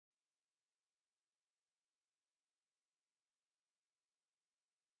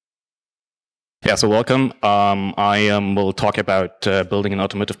Yeah, so welcome. I will talk about building an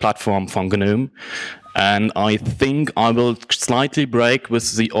automotive platform from Gnome. And I think I will slightly break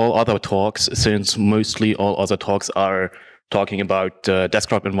with the all other talks, since mostly all other talks are talking about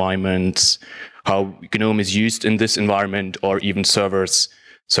desktop environments, how Gnome is used in this environment, or even some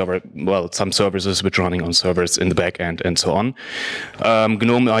services which are running on servers in the back end and so on.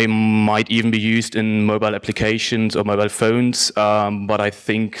 Gnome might even be used in mobile applications or mobile phones, but I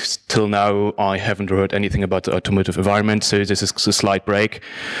think till now I haven't heard anything about the automotive environment, so this is a slight break.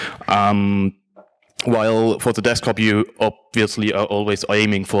 While for the desktop, you obviously are always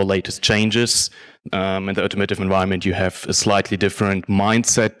aiming for latest changes. In the automotive environment, you have a slightly different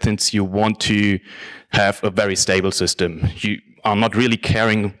mindset, since you want to have a very stable system. You are not really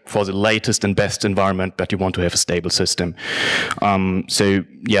caring for the latest and best environment, but you want to have a stable system. To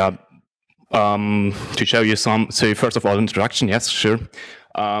show you some, so first of all, introduction, yes, sure.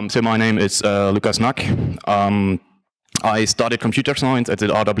 So my name is Lukas Nack. I studied computer science at the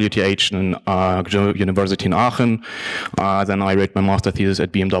RWTH in University in Aachen. Then I wrote my master thesis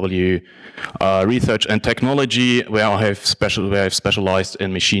at BMW Research and Technology, where I have specialized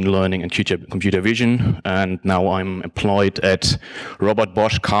in machine learning and computer vision. And now I'm employed at Robert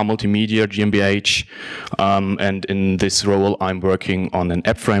Bosch Car Multimedia GmbH. And in this role, I'm working on an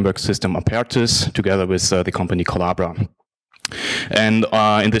app framework system, Apertis, together with the company Collabra. And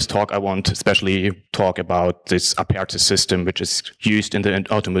in this talk, I want to especially talk about this Apertis system, which is used in the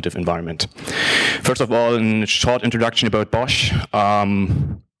automotive environment. First of all, a short introduction about Bosch.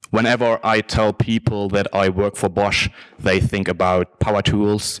 Whenever I tell people that I work for Bosch, they think about power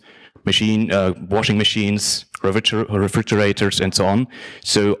tools, washing machines, refrigerators, and so on.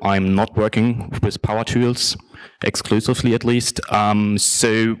 So I'm not working with power tools, exclusively at least.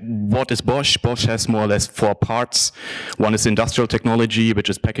 So what is Bosch? Bosch has more or less 4 parts. One is industrial technology,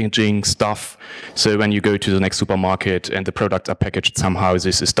 which is packaging stuff. So when you go to the next supermarket and the products are packaged somehow,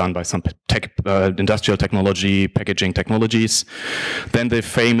 this is done by some industrial technology, packaging technologies. Then the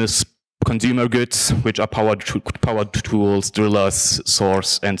famous consumer goods, which are power tools, drillers,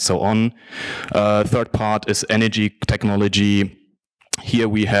 saws, and so on. Third part is energy technology. Here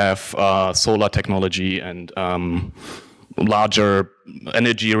we have solar technology and larger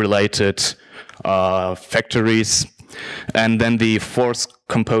energy-related factories. And then the fourth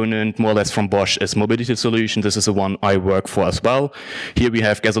component, more or less from Bosch, is mobility solution. This is the one I work for as well. Here we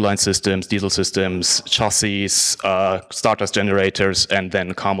have gasoline systems, diesel systems, chassis, starters, generators, and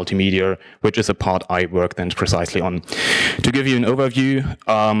then car multimedia, which is a part I work then precisely on. To give you an overview,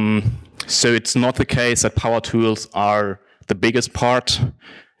 so it's not the case that power tools are the biggest part.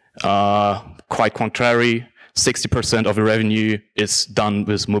 Quite contrary, 60% of the revenue is done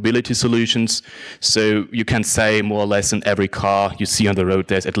with mobility solutions. So you can say more or less in every car you see on the road,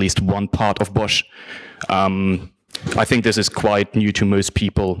 there's at least one part of Bosch. I think this is quite new to most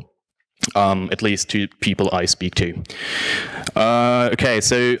people, at least to people I speak to. Okay,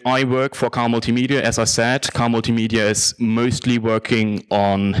 so I work for Car Multimedia, as I said. Car Multimedia is mostly working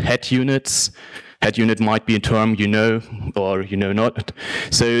on head units. Head unit might be a term you know or you know not.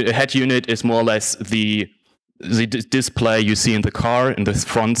 So a head unit is more or less the display you see in the car, in the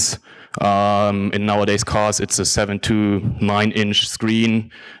fronts. In nowadays cars, it's a 7 to 9 inch screen,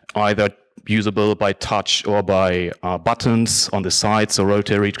 either usable by touch or by buttons on the sides, so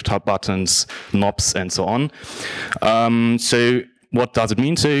rotary buttons, knobs, and so on. So what does it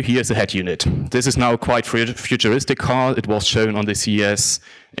mean? So here's a head unit. This is now quite futuristic car. It was shown on the CES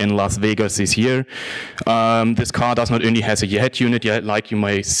in Las Vegas this year. This car does not only has a head unit, like you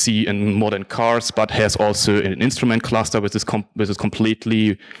may see in modern cars, but has also an instrument cluster which is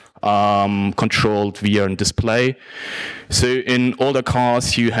completely controlled via a display. So in older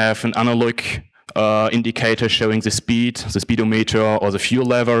cars, you have an analog indicator showing the speed, the speedometer, or the fuel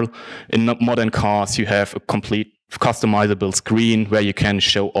level. In modern cars, you have a complete customizable screen where you can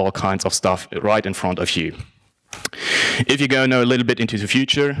show all kinds of stuff right in front of you. If you go now a little bit into the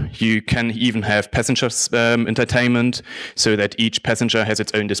future, you can even have passenger entertainment, so that each passenger has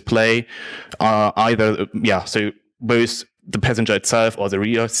its own display. So both the passenger itself or the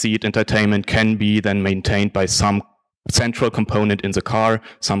rear seat entertainment can be then maintained by some central component in the car,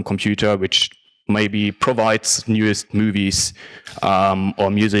 some computer which maybe provides newest movies or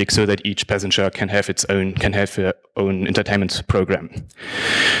music, so that each passenger can have their own entertainment program.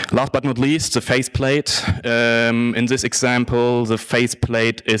 Last but not least, the faceplate. In this example, the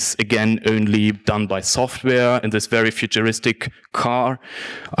faceplate is again only done by software in this very futuristic car.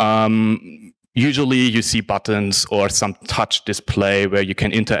 Usually you see buttons or some touch display where you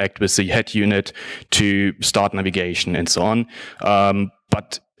can interact with the head unit to start navigation and so on.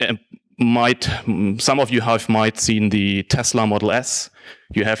 But some of you might seen the Tesla Model S.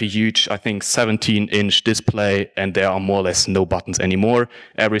 You have a huge, I think, 17-inch display, and there are more or less no buttons anymore.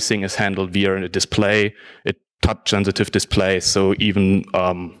 Everything is handled via a display, a touch-sensitive display, so even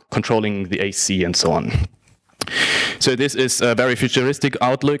controlling the AC and so on. So this is a very futuristic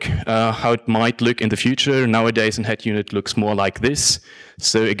outlook, how it might look in the future. Nowadays, a head unit looks more like this.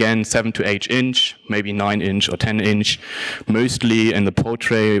 So again, 7 to 8 inch, maybe 9 inch or 10 inch, mostly in the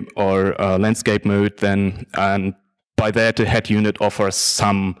portrait or landscape mode then. And by that, the head unit offers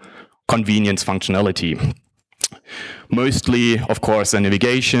some convenience functionality. Mostly, of course,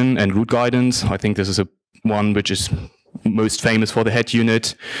 navigation and route guidance. I think this is one which is most famous for the head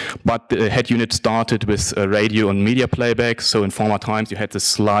unit, but the head unit started with radio and media playback. So in former times, you had the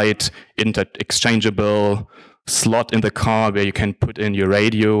slight interchangeable slot in the car where you can put in your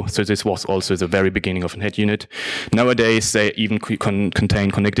radio. So this was also the very beginning of a head unit. Nowadays, they even contain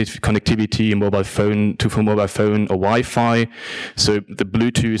connectivity, mobile phone or Wi-Fi. So the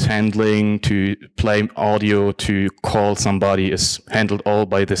Bluetooth handling to play audio to call somebody is handled all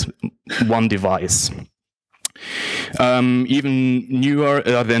by this one device. Even newer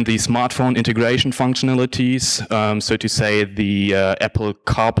than the smartphone integration functionalities, so to say the Apple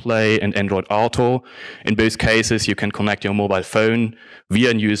CarPlay and Android Auto. In both cases, you can connect your mobile phone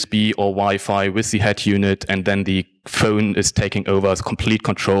via USB or Wi-Fi with the head unit, and then the phone is taking over complete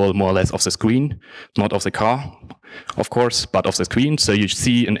control, more or less, of the screen, not of the car, of course, but of the screen. So you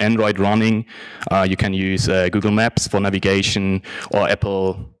see an Android running. You can use Google Maps for navigation, or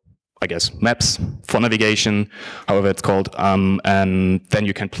Apple, I guess, Maps for navigation, however it's called, and then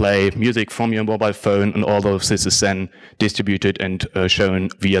you can play music from your mobile phone, and all of this is then distributed and shown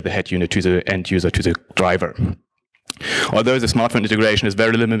via the head unit to the end user, to the driver. Although the smartphone integration is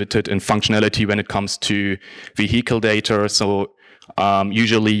very limited in functionality when it comes to vehicle data, so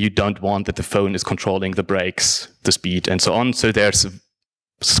usually you don't want that the phone is controlling the brakes, the speed, and so on. So there's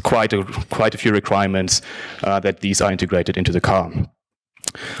quite a few requirements that these are integrated into the car.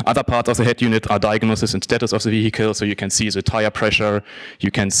 Other parts of the head unit are diagnosis and status of the vehicle, so you can see the tire pressure, you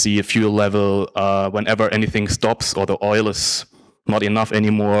can see a fuel level. Whenever anything stops or the oil is not enough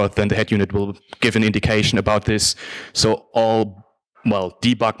anymore, then the head unit will give an indication about this. So all, well,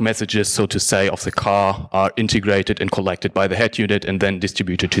 debug messages, so to say, of the car are integrated and collected by the head unit and then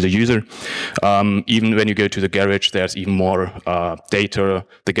distributed to the user. Even when you go to the garage, there's even more data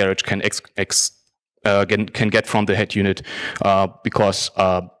the garage can get from the head unit, because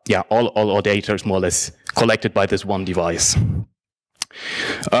all our data is more or less collected by this one device.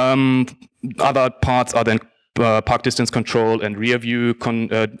 Other parts are then park distance control and rear view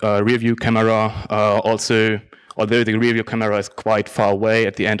camera. Also, although the rear view camera is quite far away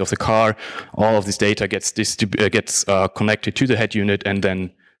at the end of the car, all of this data gets connected to the head unit, and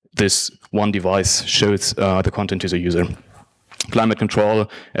then this one device shows the content to the user. Climate control,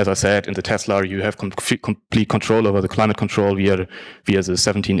 as I said, in the Tesla, you have complete control over the climate control via the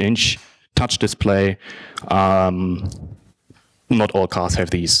 17-inch touch display. Not all cars have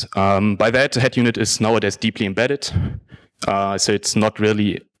these. By that, the head unit is nowadays deeply embedded. So it's not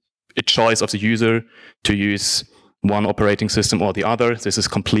really a choice of the user to use one operating system or the other. This is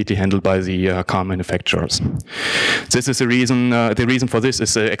completely handled by the car manufacturers. This is the reason for this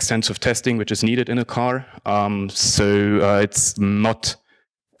is extensive testing which is needed in a car. It's not,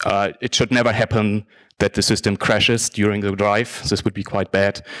 it should never happen that the system crashes during the drive. This would be quite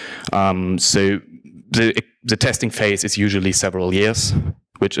bad. So the testing phase is usually several years,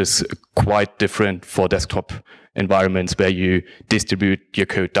 which is quite different for desktop environments where you distribute your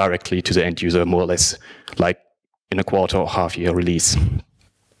code directly to the end user, more or less like in a quarter or half-year release.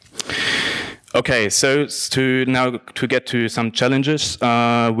 Okay, so to get to some challenges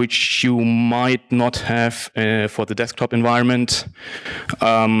which you might not have for the desktop environment.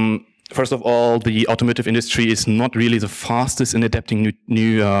 First of all, the automotive industry is not really the fastest in adapting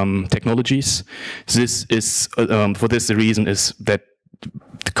new technologies. This is for this the reason is that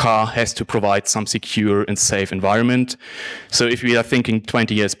the car has to provide some secure and safe environment. So if we are thinking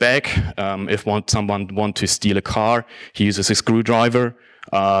 20 years back, if someone wants to steal a car, he uses a screwdriver,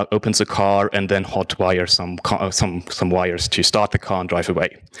 opens the car, and then hotwires some wires to start the car and drive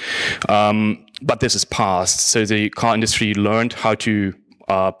away. But this is past. So the car industry learned how to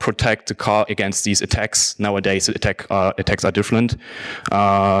protect the car against these attacks. Nowadays, the attacks are different.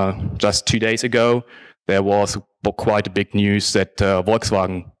 Just 2 days ago, there was quite a big news that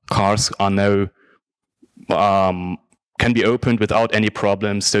Volkswagen cars are now can be opened without any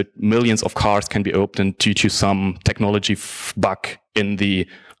problems. So millions of cars can be opened due to some technology bug in the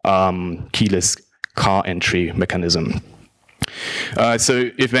keyless car entry mechanism.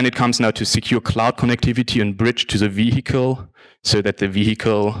 So when it comes now to secure cloud connectivity and bridge to the vehicle, so that the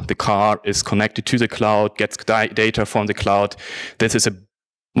vehicle, the car, is connected to the cloud, gets data from the cloud, this is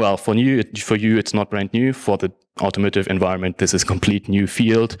well, for you, it's not brand new. For the automotive environment, this is a complete new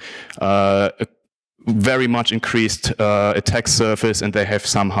field. Very much increased attack surface, and they have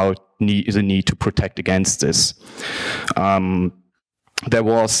somehow the need to protect against this. There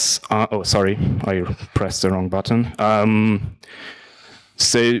was, oh, sorry, I pressed the wrong button.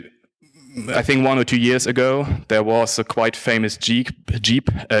 So I think 1 or 2 years ago, there was a quite famous Jeep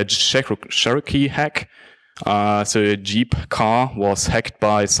Cherokee hack. So a Jeep car was hacked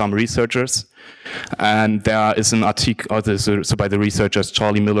by some researchers. And there is an article, so by the researchers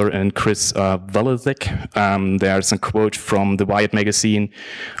Charlie Miller and Chris Valazek. There's a quote from the Wired magazine,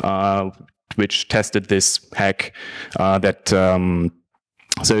 which tested this hack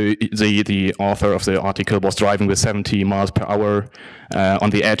so the author of the article was driving with 70 miles per hour on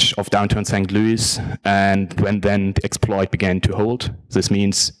the edge of downtown St. Louis, and when then the exploit began to hold. This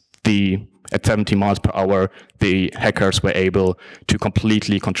means at 70 miles per hour, the hackers were able to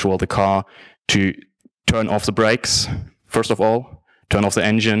completely control the car, to turn off the brakes, first of all, turn off the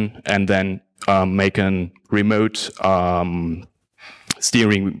engine, and then make a remote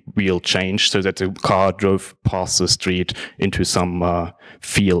steering wheel change so that the car drove past the street into some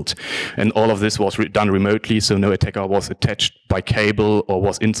field. And all of this was done remotely, so no attacker was attached by cable or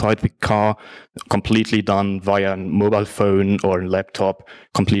was inside the car, completely done via a mobile phone or a laptop,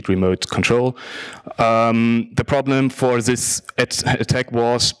 complete remote control. The problem for this attack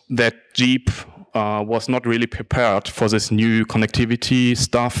was that Jeep was not really prepared for this new connectivity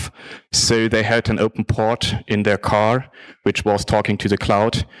stuff. So they had an open port in their car, which was talking to the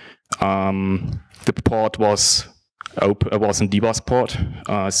cloud. The port was a debus port,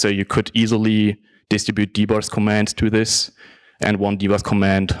 so you could easily distribute debus commands to this. And one debus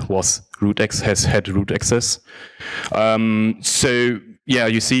command was had root access. So yeah,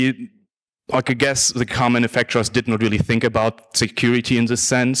 you see, I guess the car manufacturers did not really think about security in this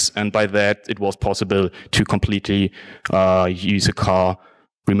sense, and by that it was possible to completely use a car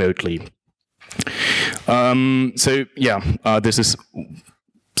remotely. So yeah, this is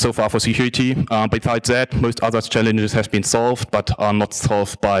so far for security. Besides that, most other challenges have been solved, but are not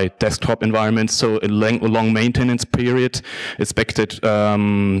solved by desktop environments. So a long maintenance period expected.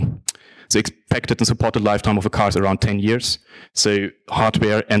 The expected and supported lifetime of a car is around 10 years. So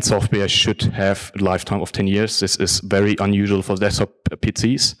hardware and software should have a lifetime of 10 years. This is very unusual for desktop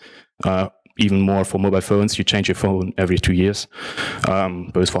PCs, even more for mobile phones. You change your phone every 2 years,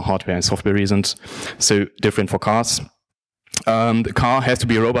 both for hardware and software reasons. So different for cars. The car has to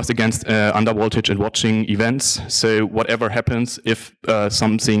be robust against undervoltage and watching events. So whatever happens, if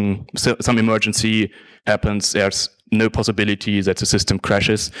some emergency happens, there's no possibility that the system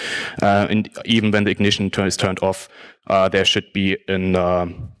crashes. And even when the ignition is turned off, there should be a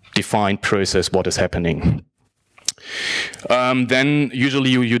defined process what is happening. Then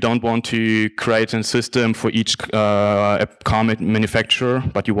usually you don't want to create a system for each car manufacturer,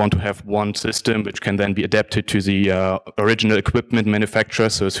 but you want to have one system which can then be adapted to the original equipment manufacturer,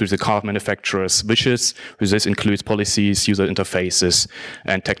 so to the car manufacturer's wishes. This includes policies, user interfaces,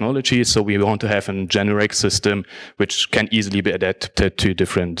 and technology. So we want to have a generic system which can easily be adapted to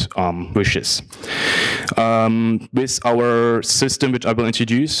different wishes. With our system, which I will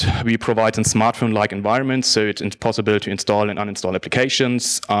introduce, we provide a smartphone-like environment, so it's possible to install and uninstall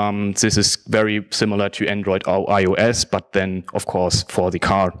applications. This is very similar to Android or iOS, but then, of course, for the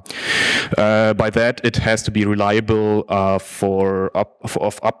car. By that, it has to be reliable for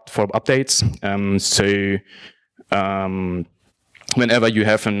updates. Whenever you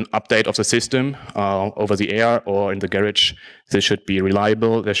have an update of the system over the air or in the garage, this should be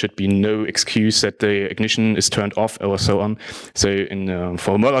reliable. There should be no excuse that the ignition is turned off or so on. So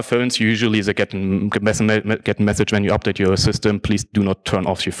for mobile phones, usually they get a message when you update your system, please do not turn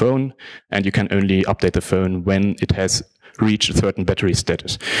off your phone. And you can only update the phone when it has reached a certain battery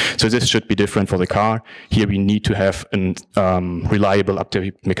status. So this should be different for the car. Here we need to have a reliable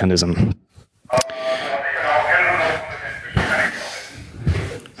update mechanism.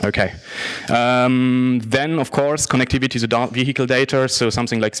 Okay. Then, of course, connectivity to the vehicle data, so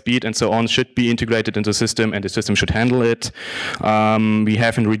something like speed and so on should be integrated into the system, and the system should handle it. We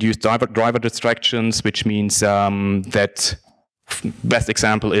have reduced driver distractions, which means that best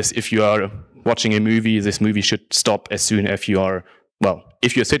example is if you are watching a movie, this movie should stop as soon as you are, well,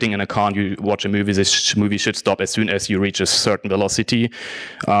 if you're sitting in a car and you watch a movie, this movie should stop as soon as you reach a certain velocity.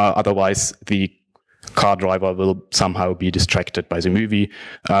 Otherwise, the car driver will somehow be distracted by the movie.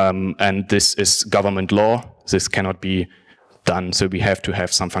 And this is government law. This cannot be done. So we have to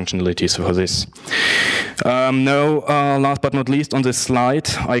have some functionalities for this. Now, last but not least, on this slide,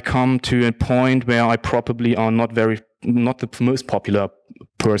 I come to a point where I probably are not the most popular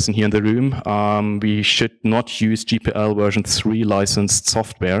person here in the room. We should not use GPL version 3 licensed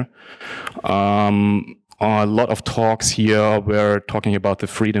software. A lot of talks here were talking about the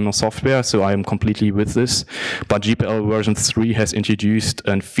freedom of software, so I am completely with this. But GPL version 3 has introduced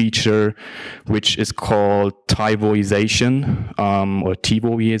a feature which is called TiVoization, or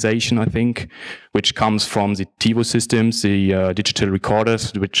TiVoization, I think, which comes from the TiVo systems, the digital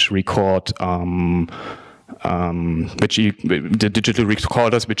recorders, which record the digital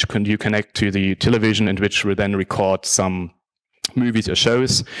recorders which you connect to the television and which will then record some movies or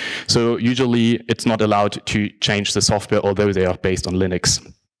shows. So usually it's not allowed to change the software, although they are based on Linux.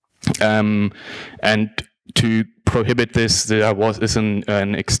 And to prohibit this, there is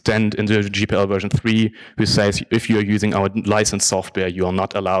an extent in the GPL version 3 which says if you are using our licensed software, you are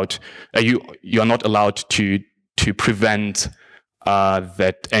not allowed to prevent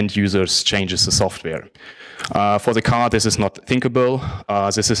that end users changes the software. For the car, this is not thinkable.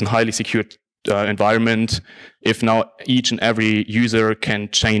 This is a highly secured environment. If now each and every user can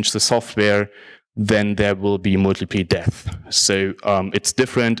change the software, then there will be multiple deaths. So it's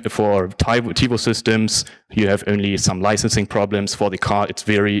different for TiVo systems. You have only some licensing problems. For the car, it's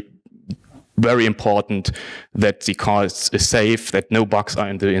very, very important that the car is safe, that no bugs are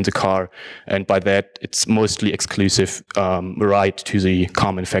in the car, and by that it's mostly exclusive right to the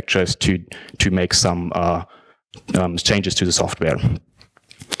car manufacturers to make some changes to the software.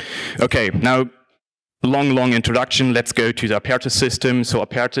 Okay, now long introduction. Let's go to the Apertis system. So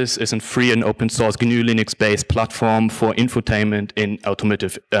Apertis is a free and open source GNU Linux-based platform for infotainment in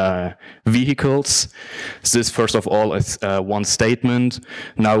automotive vehicles. This, first of all, is one statement.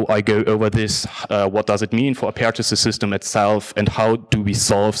 Now I go over this. What does it mean for Apertis, the system itself, and how do we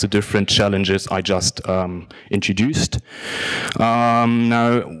solve the different challenges I just introduced?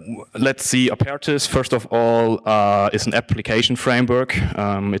 Now, let's see. Apertis, first of all, is an application framework.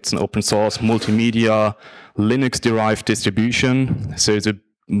 It's an open source multimedia Linux-derived distribution. So the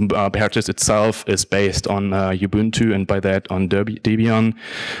Apertis itself is based on Ubuntu, and by that on Debian.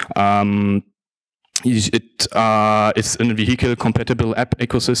 It is a vehicle-compatible app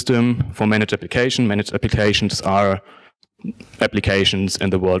ecosystem for managed applications. Managed applications are applications in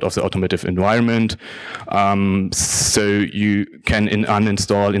the world of the automotive environment. So you can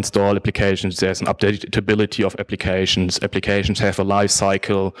uninstall, install applications. There's an updatability of applications. Applications have a life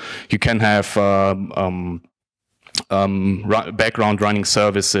cycle. You can have background running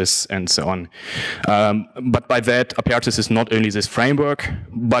services and so on. But by that, Apertis is not only this framework,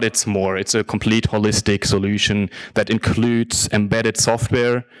 but it's more. It's a complete holistic solution that includes embedded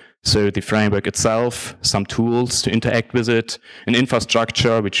software. So the framework itself, some tools to interact with it, an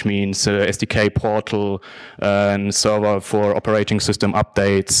infrastructure, which means SDK portal, a server for operating system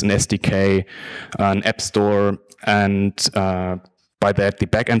updates, an SDK, an app store, and by that the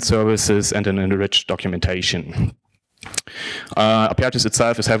backend services and an enriched documentation. Apertis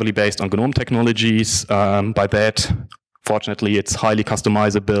itself is heavily based on Gnome technologies. By that, fortunately, it's highly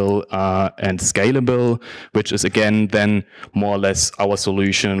customizable and scalable, which is again then more or less our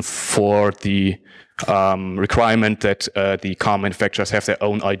solution for the requirement that the car manufacturers have their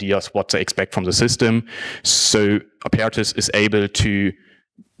own ideas what they expect from the system. So Apertis is able to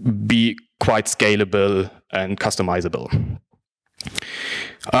be quite scalable and customizable.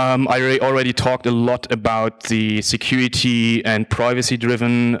 I already talked a lot about the security and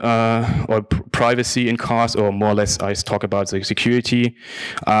privacy-driven or privacy in cars, or more or less I talk about the security.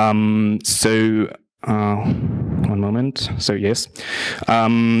 One moment. So yes,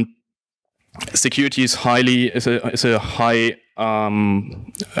 security is a high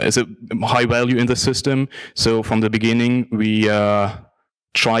value in the system. So from the beginning, we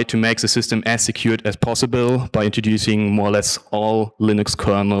try to make the system as secured as possible by introducing more or less all Linux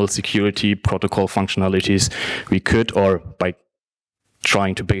kernel security protocol functionalities we could, or by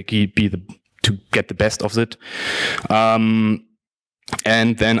trying to get the best of it. And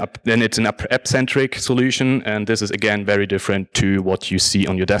then it's an app-centric solution, and this is again very different to what you see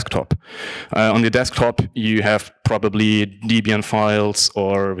on your desktop. On your desktop, you have probably Debian files,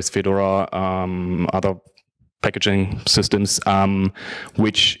 or with Fedora, other packaging systems,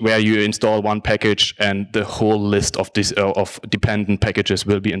 where you install one package and the whole list of dependent packages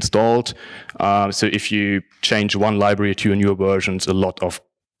will be installed. So if you change one library to a newer version, a lot of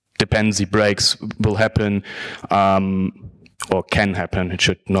dependency breaks will happen. or can happen. It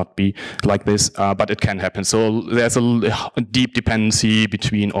should not be like this, but it can happen. So there's a deep dependency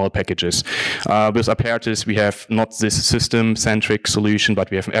between all packages. With Apertis, we have not this system-centric solution,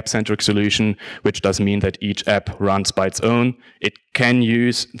 but we have an app-centric solution, which does mean that each app runs by its own. It can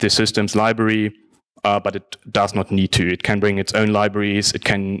use the system's library, but it does not need to. It can bring its own libraries. It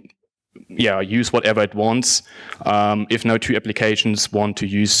can use whatever it wants. If no two applications want to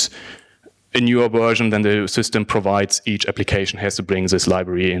use a newer version, then the system provides each application has to bring this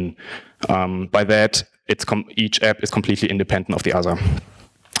library in. By that, each app is completely independent of the other.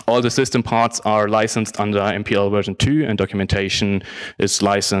 All the system parts are licensed under MPL version 2, and documentation is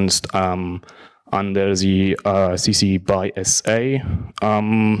licensed under the CC by SA.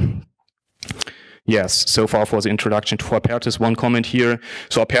 Yes, so far for the introduction to Apertis. One comment here.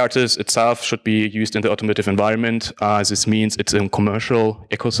 So Apertis itself should be used in the automotive environment. This means it's a commercial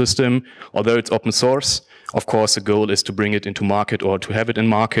ecosystem. Although it's open source, of course, the goal is to bring it into market or to have it in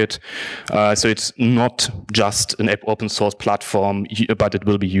market. So it's not just an open source platform, but it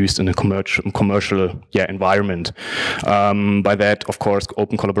will be used in a commercial environment. By that, of course,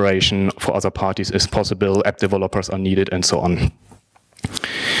 open collaboration for other parties is possible. App developers are needed, and so on.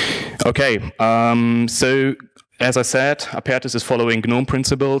 Okay, so as I said, Apertis is following Gnome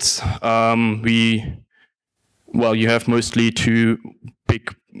principles. You have mostly two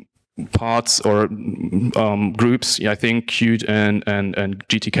big parts or groups. I think Qt and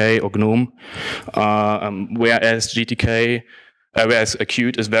GTK or Gnome, whereas Qt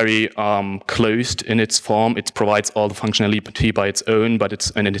is very closed in its form. It provides all the functionality by its own, but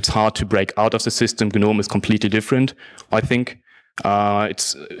it's hard to break out of the system. Gnome is completely different, I think.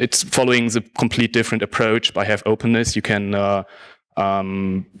 It's following the complete different approach. By have openness, you can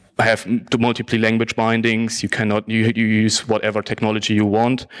have multiple language bindings. You use whatever technology you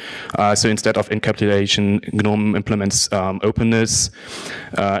want. So instead of encapsulation, Gnome implements openness.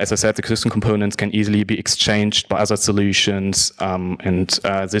 As I said, the system components can easily be exchanged by other solutions, and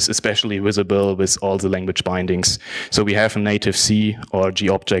this is especially visible with all the language bindings. So we have a native C or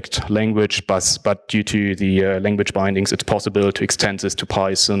G-object language, but due to the language bindings, it's possible to extend this to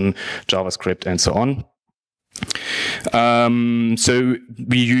Python, JavaScript, and so on. So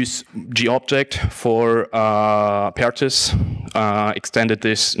we use G-object for Apertis. Extended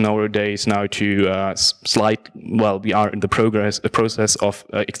this nowadays now to we are in the process of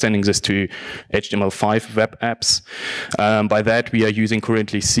extending this to HTML5 web apps. By that, we are using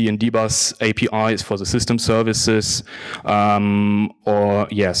currently C and dbus APIs for the system services. I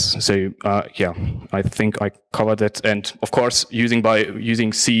think I covered that. And of course,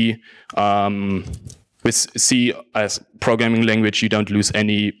 using C. With C as programming language, you don't lose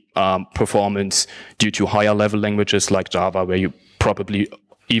any performance due to higher level languages like Java, where you probably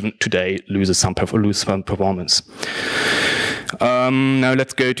even today lose some performance. Now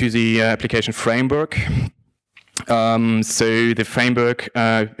let's go to the application framework. So the framework,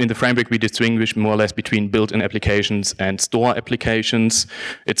 in the framework, we distinguish more or less between built-in applications and store applications.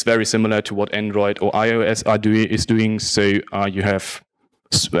 It's very similar to what Android or iOS is doing. So you have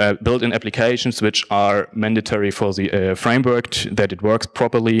built-in applications which are mandatory for the framework that it works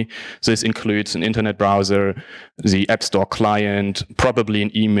properly. This includes an internet browser, the App Store client, probably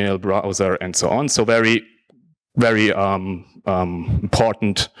an email browser, and so on. So very, very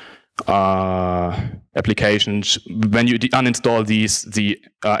important applications. When you uninstall these, the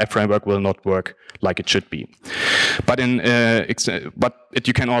app framework will not work like it should be. But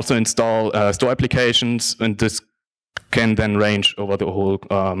you can also install store applications, and this can then range over the whole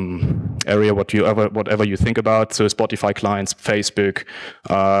area, whatever you think about. So Spotify clients, Facebook,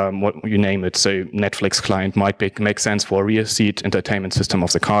 what you name it. So Netflix client might make sense for a rear seat entertainment system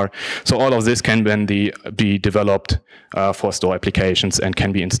of the car. So all of this can then be developed for store applications and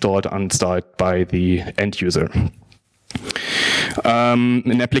can be installed by the end user.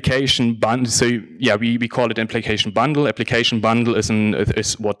 An application bundle. So yeah, we call it application bundle. Application bundle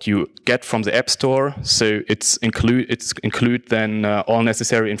is what you get from the App Store. So it's include then all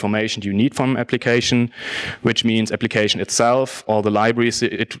necessary information you need from application, which means application itself, all the libraries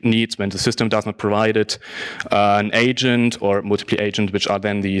it needs when the system does not provide it, an agent or multiple agents, which are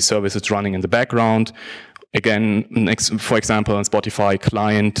then the services running in the background. Again, for example, a Spotify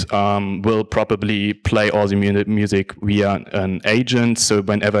client will probably play all the music via an agent. So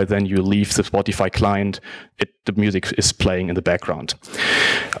whenever then you leave the Spotify client, the music is playing in the background.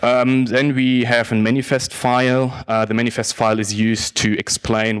 Then we have a manifest file. The manifest file is used to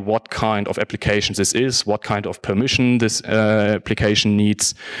explain what kind of application this is, what kind of permission this application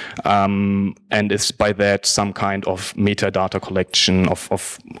needs, and is by that some kind of metadata collection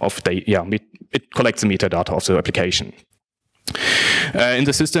it collects the metadata of the application. In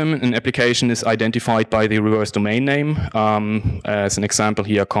the system, an application is identified by the reverse domain name. As an example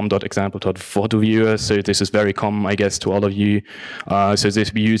here, com.example.photoviewer. So this is very common, I guess, to all of you.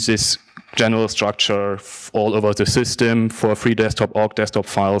 We use this general structure all over the system for free desktop, org desktop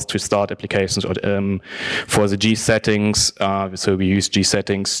files to start applications, or for the G settings. So we use G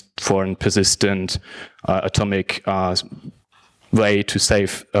settings for a persistent atomic way to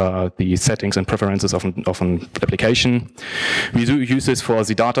save the settings and preferences of an application. We do use this for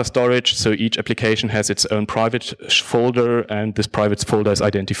the data storage, so each application has its own private folder, and this private folder is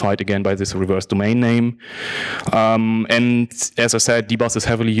identified again by this reverse domain name. And as I said, dbus is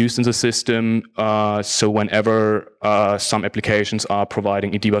heavily used in the system, so whenever some applications are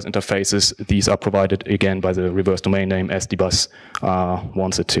providing dbus interfaces, these are provided again by the reverse domain name as dbus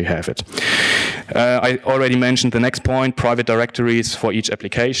wants it to have it. I already mentioned the next point, private directories for each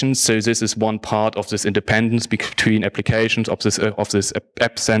application. So this is one part of this independence between applications of this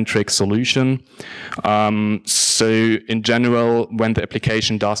app-centric solution. So in general, when the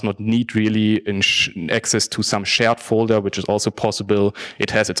application does not need really access to some shared folder, which is also possible,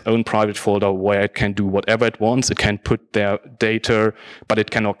 it has its own private folder where it can do whatever it wants. It can put their data, but it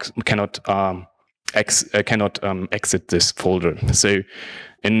cannot exit this folder. So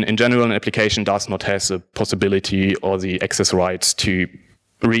in general, an application does not have the possibility or the access rights to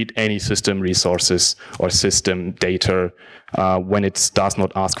read any system resources or system data when it does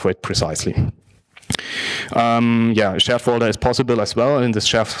not ask for it precisely. A shared folder is possible as well. In this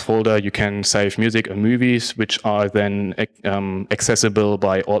shared folder, you can save music and movies, which are then accessible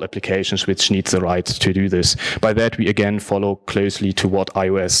by all applications which need the right to do this. By that, we again follow closely to what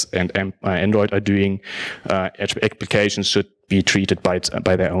iOS and Android are doing. Applications should be treated by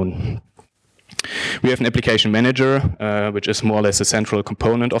their own. We have an application manager, which is more or less a central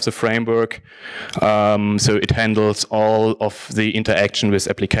component of the framework. So it handles all of the interaction with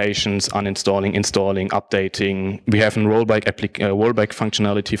applications, uninstalling, installing, updating. We have a rollback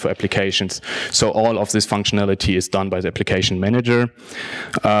functionality for applications. So all of this functionality is done by the application manager.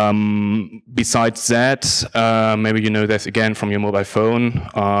 Besides that, maybe you know this again from your mobile phone.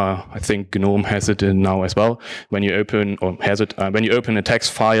 I think Gnome has it now as well. When you open, when you open a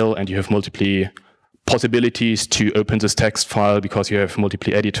text file and you have multiple possibilities to open this text file because you have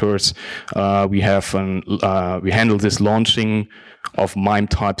multiple editors. We handle this launching of MIME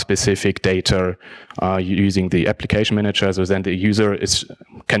type specific data using the application manager. So then the user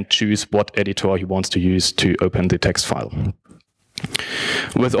can choose what editor he wants to use to open the text file.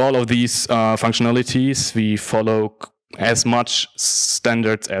 With all of these functionalities, we follow as much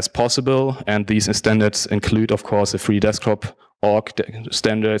standards as possible, and these standards include, of course, the free desktop org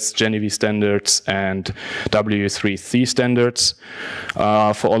standards, Genevieve standards, and W3C standards.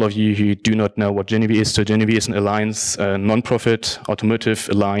 For all of you who do not know what Genevieve is, so Genevieve is an alliance, a non-profit automotive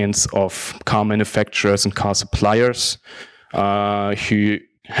alliance of car manufacturers and car suppliers who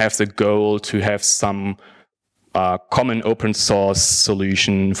have the goal to have some common open source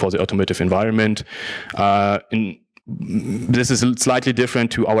solution for the automotive environment. This is slightly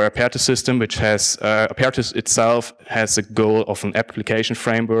different to our Apertis system, which has Apertis itself has a goal of an application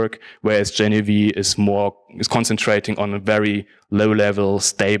framework, whereas Genevieve is concentrating on a very low-level,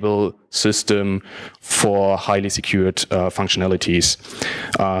 stable system for highly secured functionalities.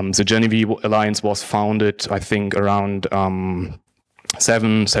 The Genevieve Alliance was founded, I think, around 8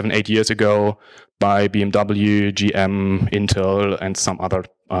 years ago by BMW, GM, Intel, and some other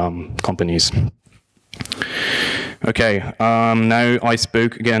companies. Okay, now I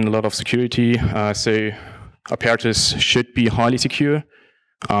spoke again a lot of security. So Apertis should be highly secure.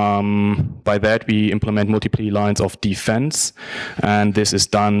 By that, we implement multiple lines of defense, and this is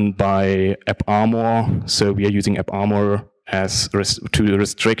done by AppArmor. So we are using AppArmor to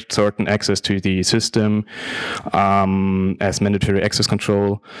restrict certain access to the system as mandatory access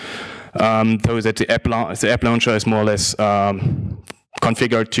control. Though that the app launcher is more or less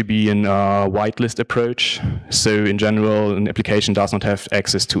configured to be a whitelist approach. So in general, an application does not have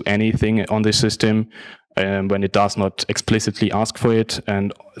access to anything on the system when it does not explicitly ask for it.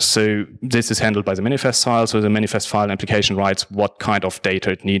 And so this is handled by the manifest file. So the manifest file application writes what kind of data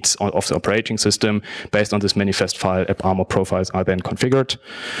it needs of the operating system. Based on this manifest file, AppArmor profiles are then configured.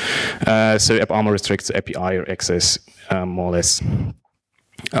 So AppArmor restricts the API or access more or less.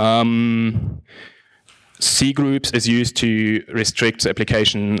 C groups is used to restrict the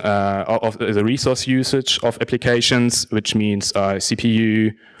application of the resource usage of applications, which means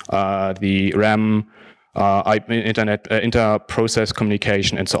CPU, the RAM, inter-process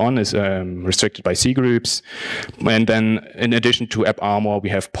communication, and so on is restricted by C groups. And then, in addition to AppArmor, we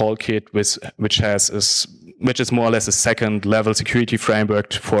have Polkit, which has which is more or less a second-level security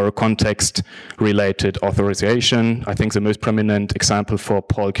framework for context-related authorization. I think the most prominent example for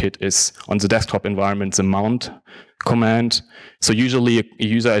Polkit is on the desktop environment, the mount command. So usually a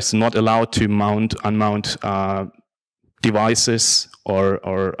user is not allowed to unmount devices or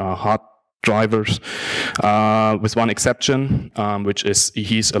hard drivers, with one exception, which is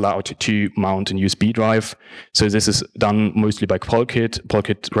he's allowed to mount a USB drive. So this is done mostly by Polkit.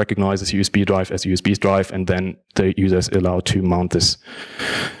 Polkit recognizes USB drive as USB drive, and then the user is allowed to mount this.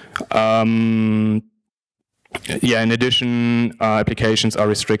 Yeah. In addition, applications are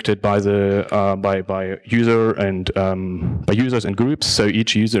restricted by the by user and by users and groups. So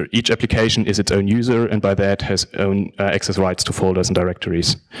each application is its own user, and by that has own access rights to folders and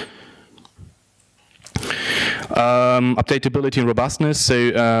directories. Updatability and robustness.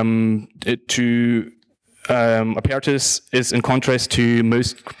 So Apertis is, in contrast to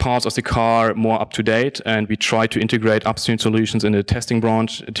most parts of the car, more up to date, and we try to integrate upstream solutions in the testing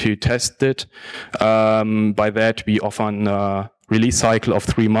branch to test it. By that, we offer a release cycle of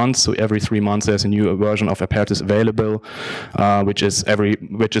 3 months. So every 3 months, there's a new version of Apertis available, which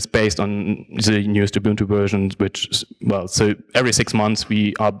is based on the newest Ubuntu version. So every 6 months,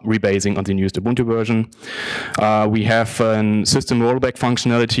 we are rebasing on the newest Ubuntu version. We have a system rollback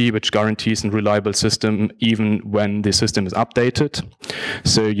functionality, which guarantees a reliable system even when the system is updated.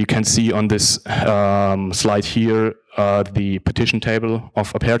 So you can see on this slide here the partition table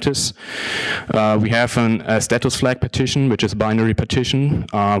of Apertis. We have a status flag partition, which is a binary partition.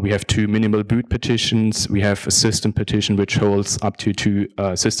 We have 2 minimal boot partitions. We have a system partition, which holds up to 2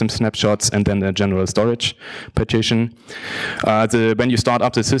 system snapshots, and then a general storage partition. When you start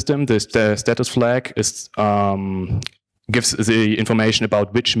up the system, the status flag is gives the information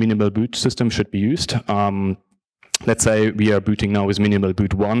about which minimal boot system should be used. Let's say we are booting now with minimal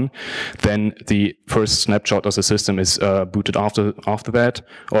boot 1, then the first snapshot of the system is booted after that,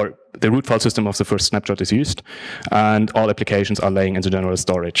 or the root file system of the first snapshot is used, and all applications are laying in the general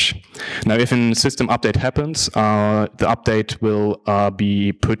storage. Now, if a system update happens, the update will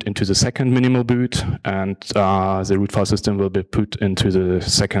be put into the second minimal boot, and the root file system will be put into the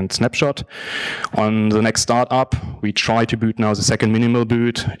second snapshot. On the next startup, we try to boot now the second minimal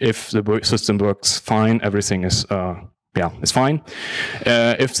boot. If the system works fine, everything is it's fine.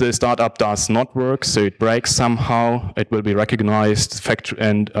 If the startup does not work, so it breaks somehow, it will be recognized,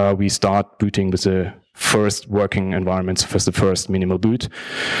 and we start booting with the first working environment, so the first minimal boot.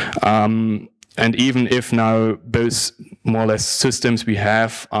 And even if now both more or less systems we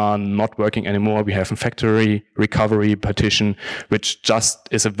have are not working anymore, we have a factory recovery partition, which just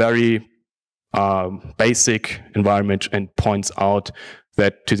is a very basic environment and points out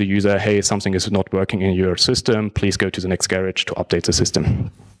that to the user, hey, something is not working in your system, please go to the next garage to update the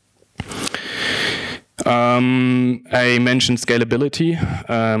system. I mentioned scalability.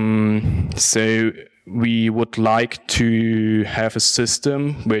 So we would like to have a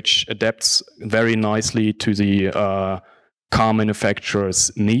system which adapts very nicely to the car manufacturer's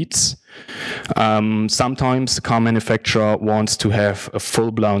needs. Sometimes the car manufacturer wants to have a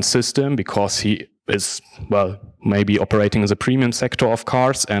full-blown system because he is, well, maybe operating in the premium sector of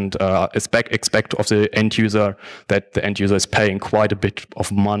cars and expect of the end user that the end user is paying quite a bit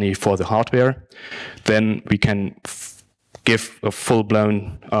of money for the hardware. Then we can give a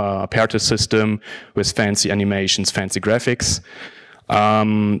full-blown Apertis system with fancy animations, fancy graphics,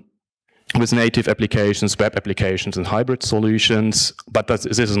 with native applications, web applications, and hybrid solutions. But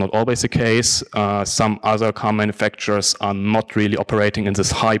this is not always the case. Some other car manufacturers are not really operating in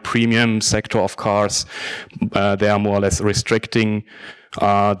this high premium sector of cars. They are more or less restricting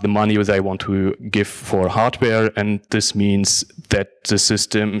the money they want to give for hardware, and this means that the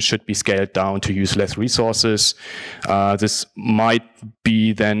system should be scaled down to use less resources. This might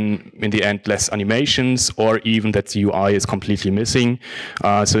be then, in the end, less animations, or even that the UI is completely missing.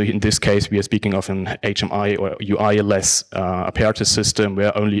 So in this case, we are speaking of an HMI or UI-less Apertis system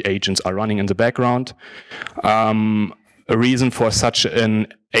where only agents are running in the background. A reason for such an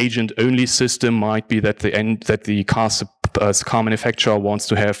agent-only system might be that the car manufacturer wants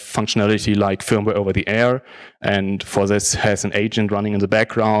to have functionality like firmware over the air, and for this has an agent running in the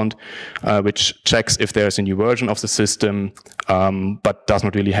background, which checks if there's a new version of the system, but does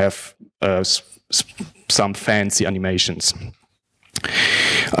not really have some fancy animations.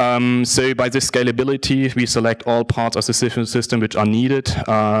 So by this scalability, we select all parts of the system which are needed.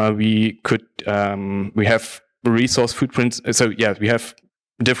 We have resource footprints. So yeah, we have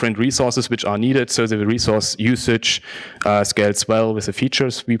different resources which are needed. So the resource usage scales well with the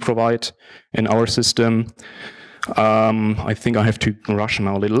features we provide in our system. I think I have to rush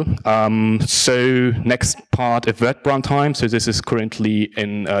now a little. So next part is web runtime. So this is currently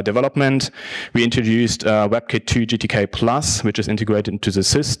in development. We introduced WebKit 2 GTK Plus, which is integrated into the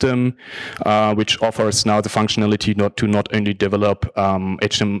system, which offers now the functionality to not only develop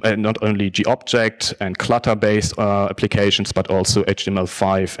not only GObject and Clutter-based applications, but also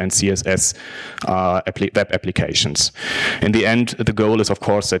HTML5 and CSS web applications. In the end, the goal is, of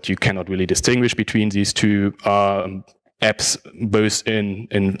course, that you cannot really distinguish between these two apps, both in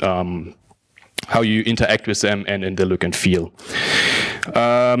how you interact with them and in the look and feel.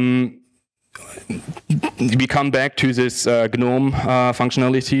 We come back to this GNOME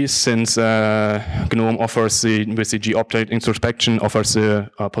functionalities, since GNOME offers with the GObject introspection offers the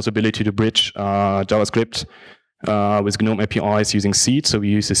possibility to bridge JavaScript with GNOME APIs using Seed. So we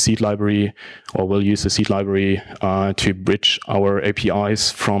use the Seed library, or will use the Seed library to bridge our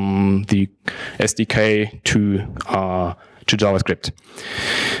APIs from the SDK to JavaScript.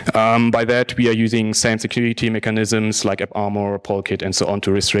 By that, we are using same security mechanisms like AppArmor, Polkit, and so on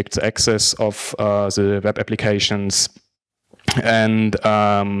to restrict the access of the web applications. And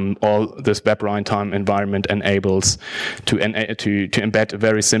all this web runtime environment enables to embed a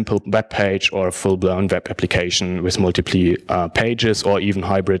very simple web page or a full-blown web application with multiple pages, or even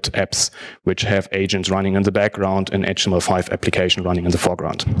hybrid apps which have agents running in the background and HTML5 application running in the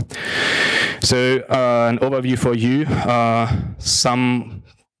foreground. So an overview for you, some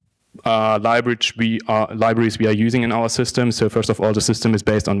libraries we are using in our system. So first of all, the system is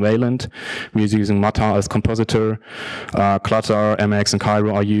based on Wayland. We're using Mata as compositor. Clutter, MX, and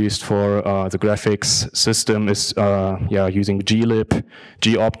Cairo are used for the graphics. System is using glib,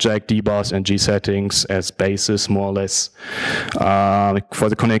 GObject, dbus, and gsettings as basis, more or less. For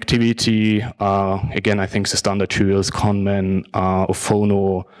the connectivity, again, I think the standard tools, Conman,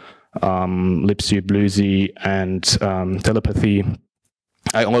 Ophono, Libsy, Bluesy, and Telepathy.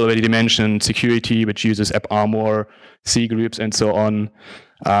 I already mentioned security, which uses AppArmor, C groups, and so on.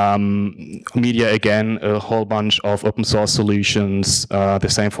 Media, again, a whole bunch of open source solutions. The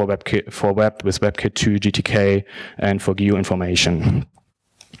same for WebKit, for web with WebKit 2 GTK, and for geoinformation.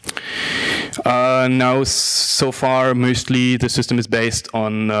 Now, so far, mostly the system is based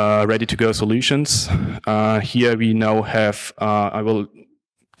on ready-to-go solutions. Here we now have, I will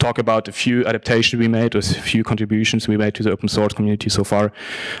talk about a few adaptations we made, or a few contributions we made to the open source community so far.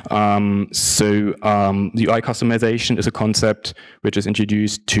 The UI customization is a concept which is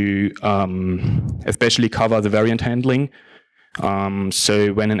introduced to especially cover the variant handling.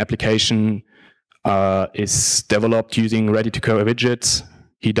 So when an application is developed using ready-to-go widgets,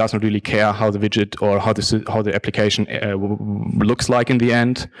 he doesn't really care how the widget or how the application looks like in the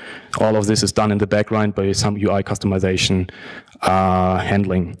end. All of this is done in the background by some UI customization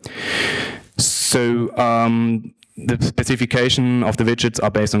handling. So the specification of the widgets are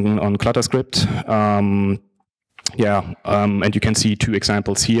based on ClutterScript. And you can see two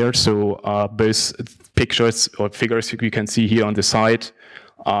examples here. So both pictures or figures you can see here on the side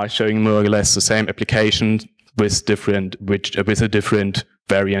are showing more or less the same application with a different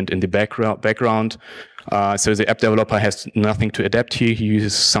variant in the background. So the app developer has nothing to adapt here. He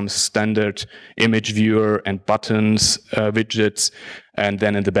uses some standard image viewer and buttons widgets, and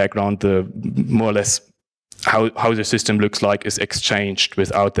then in the background, the more or less how the system looks like is exchanged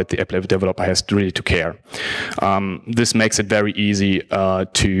without that the app developer has really to care. This makes it very easy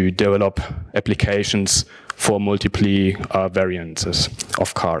to develop applications for multiple variants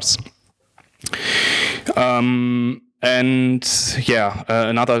of cars.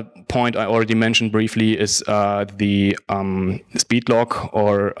 Another point I already mentioned briefly is the speed lock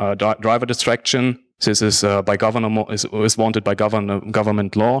or driver distraction. This is is wanted by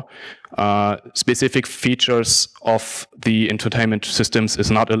government law. Specific features of the infotainment systems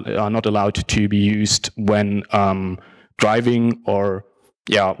are not allowed to be used when driving or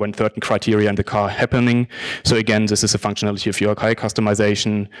when certain criteria in the car happening. So again, this is a functionality of UI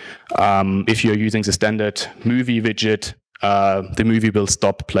customization. If you're using the standard movie widget, the movie will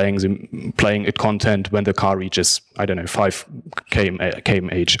stop playing its content when the car reaches, I don't know, 5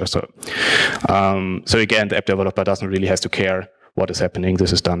 km/h or so. So again, the app developer doesn't really have to care what is happening.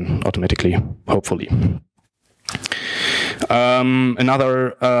 This is done automatically, hopefully.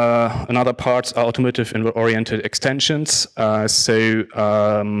 Another part are automotive-oriented extensions. Here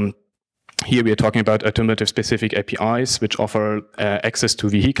we are talking about automotive-specific APIs, which offer access to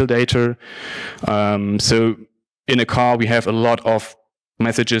vehicle data. So in a car, we have a lot of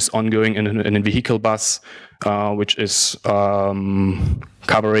messages ongoing in a vehicle bus, which is covering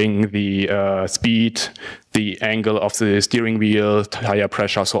the speed, the angle of the steering wheel, tire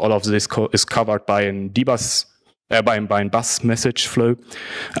pressure. So all of this is covered by a dbus by bus message flow.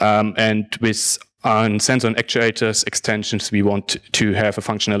 And with sensor and actuators extensions, we want to have a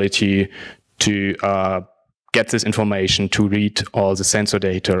functionality to get this information to read all the sensor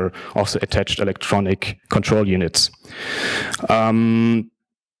data of the attached electronic control units.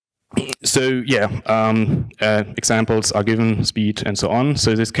 So yeah, examples are given, speed and so on.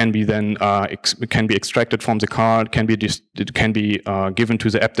 So this can be then can be extracted from the car. It can be given to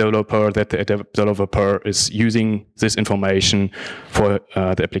the app developer, that the app developer is using this information for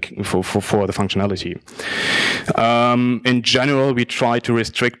the functionality. In general, we try to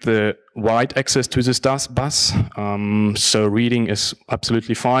restrict the write access to this bus. So reading is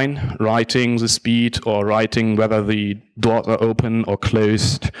absolutely fine. Writing the speed or writing whether the doors are open or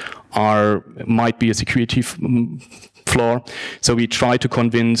closed might be a security flaw. So we try to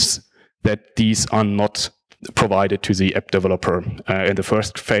convince that these are not provided to the app developer in the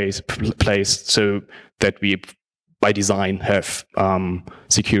first place, so that we by design have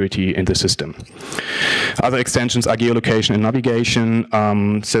security in the system. Other extensions are geolocation and navigation.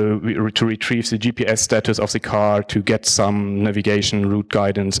 So to retrieve the GPS status of the car, to get some navigation, route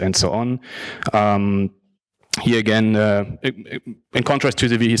guidance, and so on. Here again, in contrast to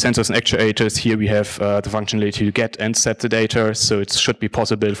the sensors and actuators, here we have the functionality to get and set the data. So it should be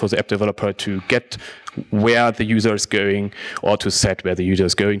possible for the app developer to get where the user is going, or to set where the user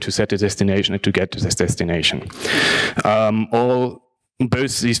is going, to set the destination and to get to this destination.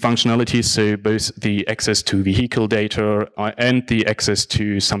 Both these functionalities, so both the access to vehicle data and the access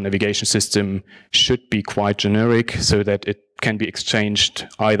to some navigation system, should be quite generic, so that it can be exchanged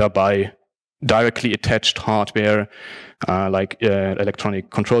either by directly attached hardware, like electronic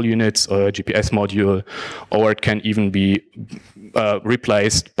control units or a GPS module, or it can even be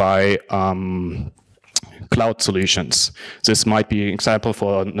replaced by cloud solutions. This might be an example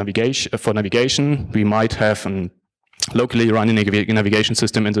for navigation. We might have an locally running navigation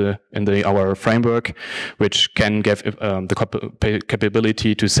system in our framework, which can give the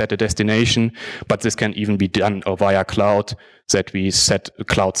capability to set a destination, but this can even be done via cloud, that we set a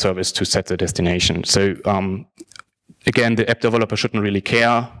cloud service to set the destination. So again, the app developer shouldn't really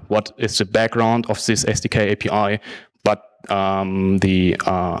care what is the background of this SDK API, but the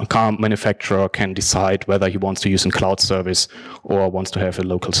car manufacturer can decide whether he wants to use a cloud service or wants to have a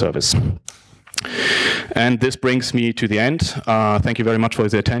local service. And this brings me to the end. Thank you very much for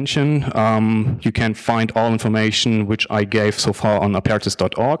the attention. You can find all information which I gave so far on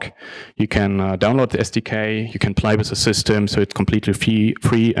apertis.org. You can download the SDK. You can play with the system, so it's completely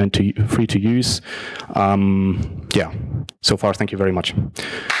free and free to use. Yeah. So far, thank you very much.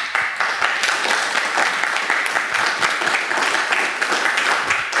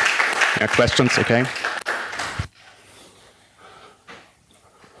 Yeah, questions? Okay.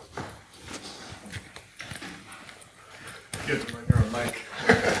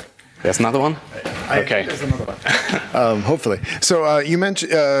 There's another one. Okay. There's another one. Hopefully. So you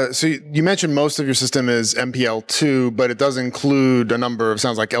mentioned most of your system is MPL2, but it does include a number of,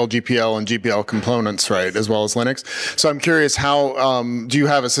 sounds like LGPL and GPL components, right, as well as Linux. So I'm curious, how do you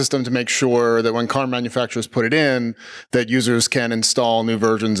have a system to make sure that when car manufacturers put it in, that users can install new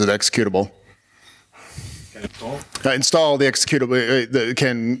versions of the executable? Install the executable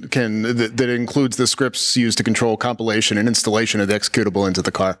that includes the scripts used to control compilation and installation of the executable into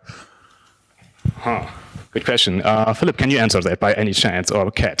the car. Huh. Good question. Philip, can you answer that by any chance, or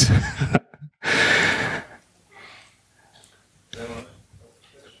Kat?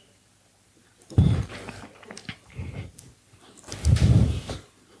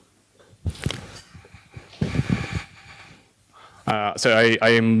 So I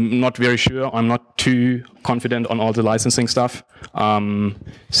am not very sure. I'm not too confident on all the licensing stuff.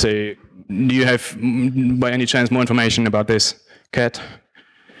 So do you have, by any chance, more information about this, Kat?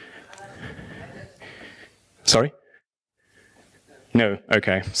 Sorry? No,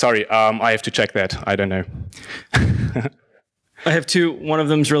 okay. Sorry, I have to check that. I don't know. I have two. One of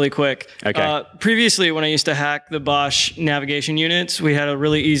them's really quick. Okay. Previously, when I used to hack the Bosch navigation units, we had a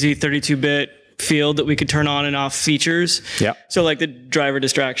really easy 32-bit field that we could turn on and off features. Yeah. So like the driver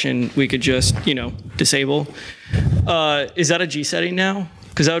distraction, we could just, disable. Is that a G setting now?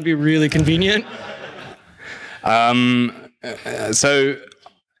 Because that would be really convenient. So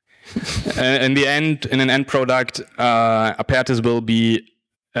in the end, in an end product, Apertis will be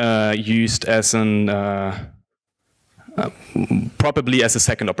used as probably as a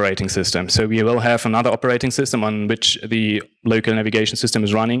second operating system. So we will have another operating system on which the local navigation system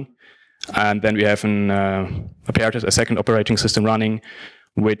is running. And then we have an Apertis, a second operating system running,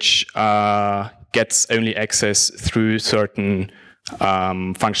 which gets only access through certain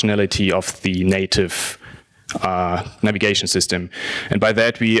functionality of the native navigation system. And by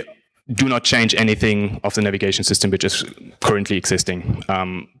that, we do not change anything of the navigation system which is currently existing.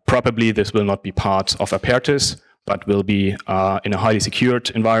 Probably this will not be part of Apertis, but will be in a highly secured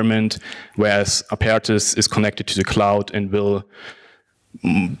environment, whereas Apertis is connected to the cloud and will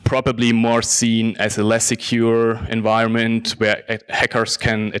probably more seen as a less secure environment where hackers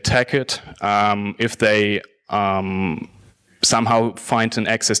can attack it if they somehow find an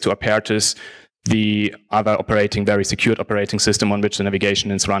access to Apertis. The other very secured operating system on which the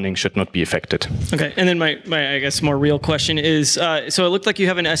navigation is running should not be affected. Okay, and then my I guess more real question is, so it looked like you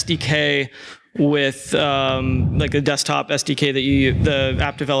have an SDK with like a desktop SDK that the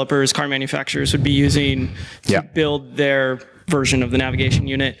app developers, car manufacturers would be using to build their version of the navigation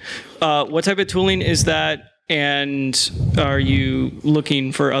unit. What type of tooling is that, and are you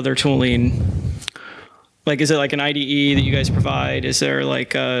looking for other tooling? Like, is it like an IDE that you guys provide? Is there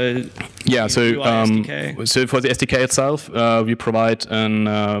like a SDK? So for the SDK itself, we provide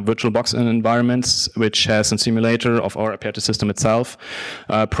a virtual box environment which has a simulator of our Apertis system itself.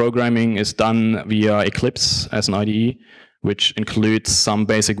 Programming is done via Eclipse as an IDE, which includes some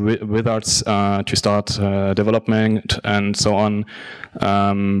basic wizards to start development and so on.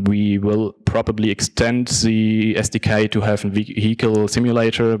 We will probably extend the SDK to have a vehicle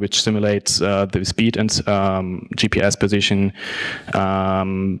simulator, which simulates the speed and GPS position.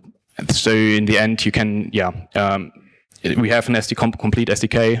 So in the end, you can, we have an complete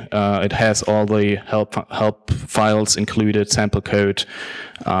SDK. It has all the help files included, sample code.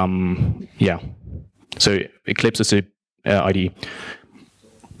 So Eclipse is a IDE.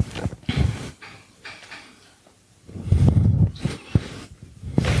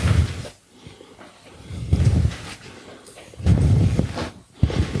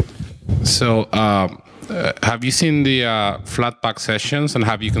 So, have you seen the Flatpak sessions, and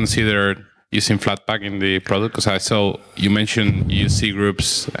have you considered using Flatpak in the product? Because I saw you mentioned UC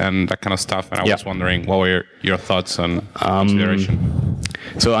groups and that kind of stuff, and I was wondering what were your thoughts on consideration?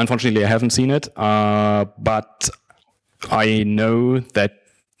 So, unfortunately, I haven't seen it, but I know that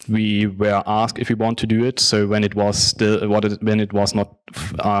we were asked if we want to do it. So when it was still when it was not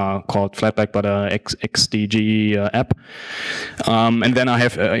called Flatpak but a xdg-app, and then I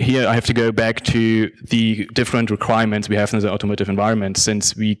have here I have to go back to the different requirements we have in the automotive environment,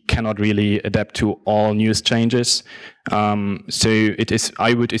 since we cannot really adapt to all news changes. So it is.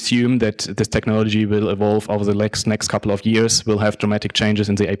 I would assume that this technology will evolve over the next couple of years. We'll have dramatic changes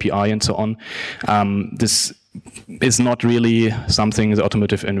in the API and so on. This is not really something the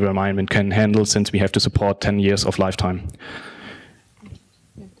automotive environment can handle, since we have to support 10 years of lifetime.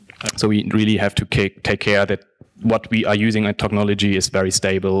 So we really have to take care that what we are using in technology is very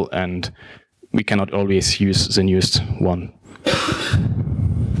stable, and we cannot always use the newest one.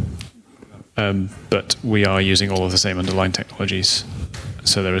 But we are using all of the same underlying technologies,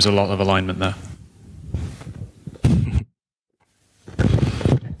 so there is a lot of alignment there.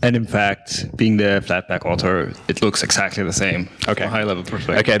 And in fact, being the Flatpak author, it looks exactly the same. Okay. From a high-level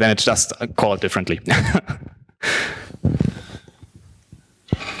perspective. Okay, then it's just called differently.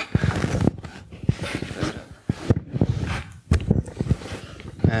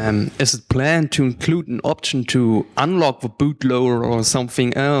 Is it planned to include an option to unlock the bootloader or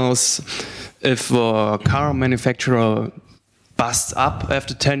something else if a car manufacturer busts up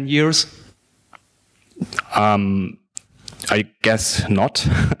after 10 years? I guess not.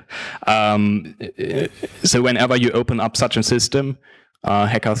 So whenever you open up such a system,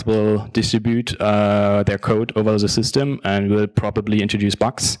 hackers will distribute their code over the system and will probably introduce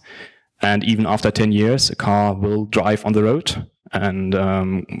bugs. And even after 10 years, a car will drive on the road. And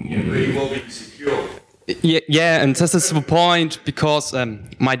it will be secure. Yeah, and this is the point, because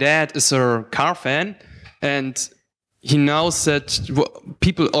my dad is a car fan, and he knows that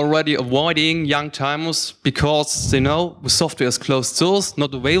people already avoiding young timers because they know the software is closed source,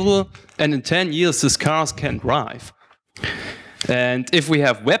 not available, and in 10 years these cars can't drive. And if we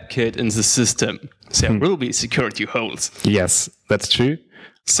have WebKit in the system, there will be security holes. Yes, that's true.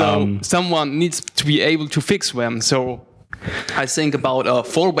 So someone needs to be able to fix them. So I think about a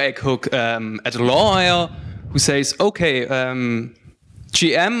fallback hook at a lawyer who says, okay,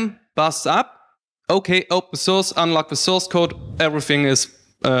 GM busts up. Okay, open source, unlock the source code, everything is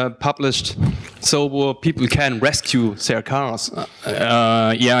published, so people can rescue their cars.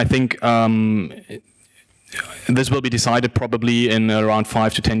 Yeah, I think this will be decided probably in around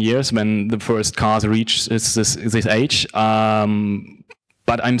 5 to 10 years when the first cars reach this age.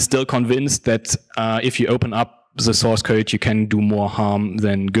 But I'm still convinced that if you open up the source code, you can do more harm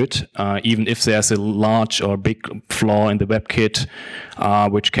than good, even if there's a large or big flaw in the WebKit,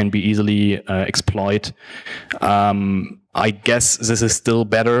 which can be easily exploited. I guess this is still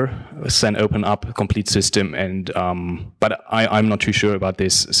better than open up a complete system, and but I'm not too sure about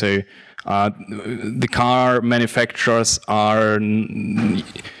this. So the car manufacturers are,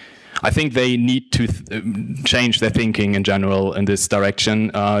 I think they need to change their thinking in general in this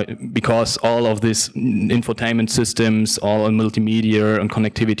direction, because all of these infotainment systems, all multimedia and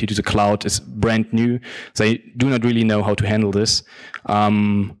connectivity to the cloud is brand new. They do not really know how to handle this.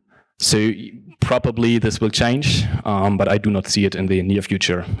 So probably this will change, but I do not see it in the near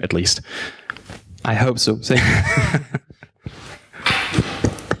future, at least. I hope so.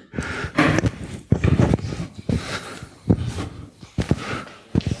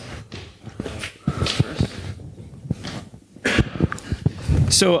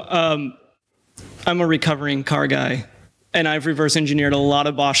 So I'm a recovering car guy, and I've reverse engineered a lot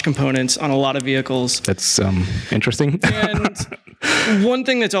of Bosch components on a lot of vehicles. That's interesting. And one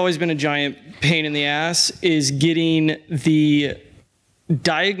thing that's always been a giant pain in the ass is getting the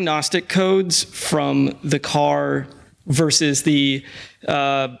diagnostic codes from the car versus the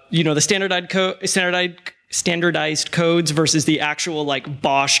the standardized codes versus the actual like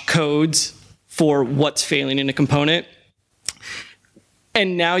Bosch codes for what's failing in a component.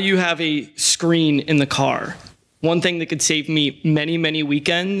 And now you have a screen in the car. One thing that could save me many, many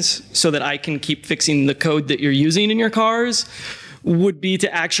weekends so that I can keep fixing the code that you're using in your cars would be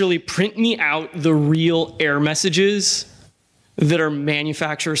to actually print me out the real error messages that are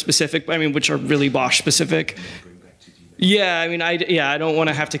manufacturer specific, I mean, which are really Bosch specific. Yeah, I mean, I don't want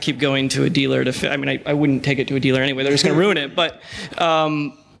to have to keep going to a dealer to, I wouldn't take it to a dealer anyway, they're just going to ruin it, but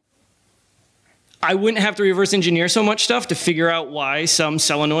I wouldn't have to reverse engineer so much stuff to figure out why some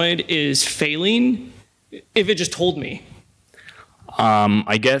solenoid is failing if it just told me.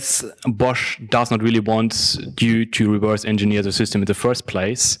 I guess Bosch does not really want you to reverse engineer the system in the first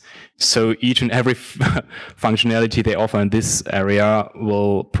place. So each and every functionality they offer in this area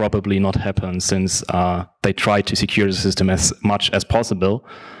will probably not happen, since they try to secure the system as much as possible.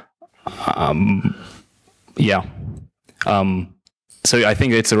 So I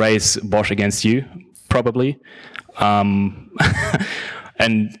think it's a race Bosch against you, probably. And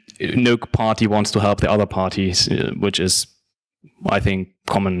no party wants to help the other parties, which is, I think,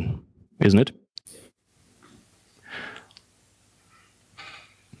 common, isn't it?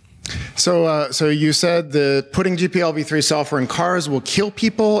 So you said that putting GPL v3 software in cars will kill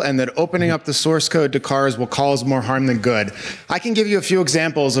people, and that opening up the source code to cars will cause more harm than good. I can give you a few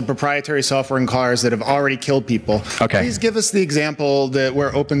examples of proprietary software in cars that have already killed people. Okay. Please give us the example that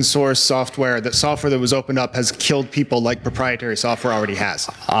where open source software, that software that was opened up has killed people like proprietary software already has.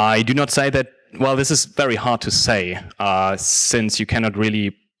 I do not say that. Well, this is very hard to say, since you cannot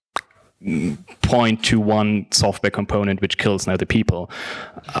really point to one software component which kills now the people.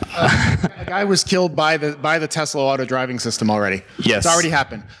 A guy was killed by the Tesla auto driving system already. Yes. It's already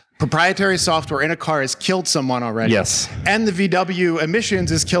happened. Proprietary software in a car has killed someone already. Yes. And the VW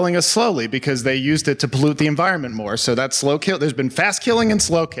emissions is killing us slowly because they used it to pollute the environment more. So that's slow kill. There's been fast killing and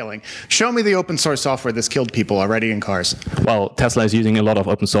slow killing. Show me the open source software that's killed people already in cars. Well, Tesla is using a lot of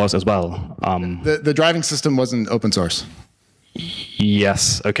open source as well. The driving system wasn't open source.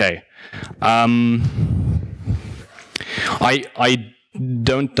 Yes. Okay. I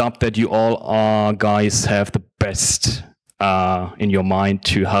don't doubt that you all guys have the best in your mind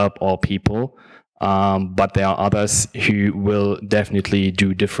to help all people, but there are others who will definitely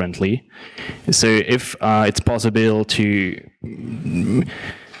do differently. So if it's possible to,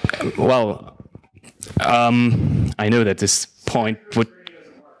 well, I know that this point would,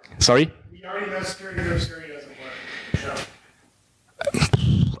 sorry? We already know security doesn't work.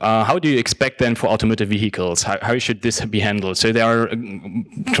 How do you expect then for automotive vehicles? How should this be handled? So there are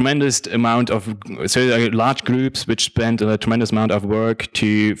large groups which spend a tremendous amount of work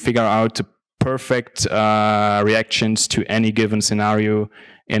to figure out the perfect reactions to any given scenario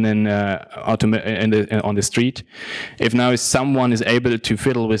in an on the street. If now someone is able to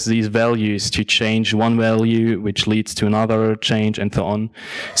fiddle with these values to change one value, which leads to another change and so on.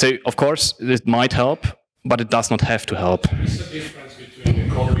 So of course this might help, but it does not have to help. What's the difference between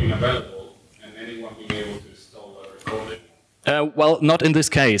the code being available and anyone being able to install the recording? Well, not in this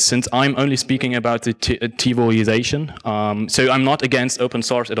case, since I'm only speaking about the TiVoization. So I'm not against open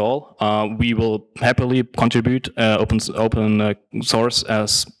source at all. We will happily contribute open source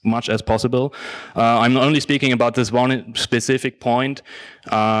as much as possible. I'm only speaking about this one specific point,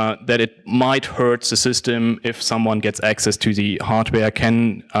 that it might hurt the system if someone gets access to the hardware,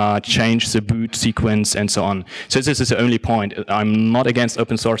 can change the boot sequence and so on. So this is the only point. I'm not against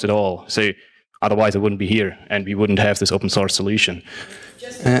open source at all. So otherwise, I wouldn't be here, and we wouldn't have this open source solution.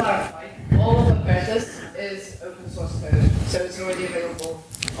 Just to clarify, all of Apertis is open source code, so it's already available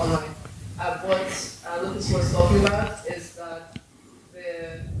online. What Lukas was talking about is that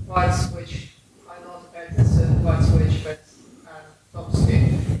the parts which are not Apertis, so the parts which top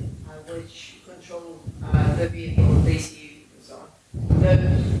screen, which control the vehicle, the ECU, and so on.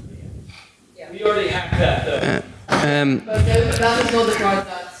 We already hacked that, though. But that is not the part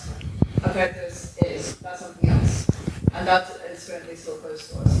that Apertis is, that's something else. And that is currently still closed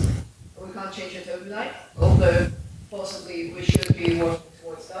source. We can't change it overnight, although possibly we should be working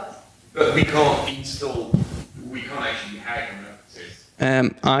towards that. But we can't install, we can't actually hack an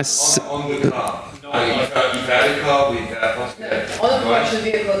Apertis. On the car. You've had a car with no, on a production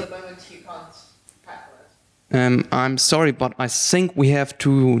vehicle at the moment you can't hack that. I'm sorry, but I think we have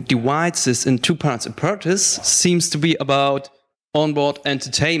to divide this in two parts. Apertis seems to be about onboard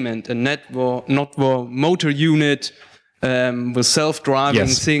entertainment and not the motor unit with self-driving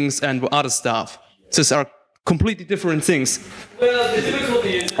things and other stuff. These are completely different things. Well, the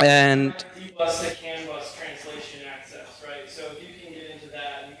difficulty is and debus to CAN bus translation access, right? So if you can get into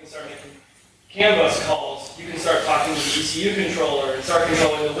that, you can start making CAN bus calls. You can start talking to the ECU controller and start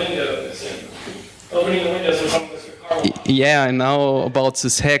controlling the windows and opening the windows when someone goes to a car wash. Yeah, I know about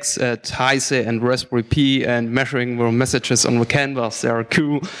these hacks at Heise and Raspberry Pi and measuring the messages on the canvas. They are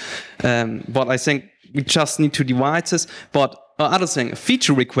cool. But I think we just need to divide this. But other thing, a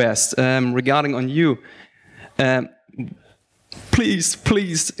feature request regarding on you.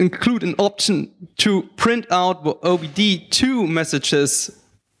 Please include an option to print out the OBD2 messages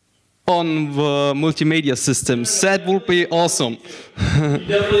on the multimedia systems. That would be awesome. You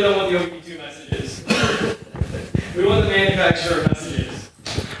definitely don't want the OBD2 messages. We want the manufacturer messages.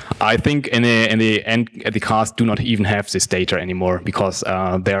 I think in the end, the cars do not even have this data anymore because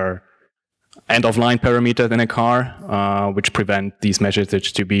they're end-of-line parameters in a car, which prevent these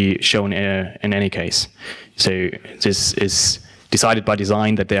messages to be shown in any case. So this is decided by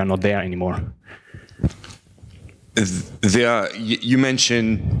design that they are not there anymore. You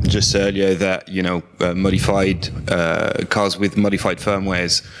mentioned just earlier that modified cars with modified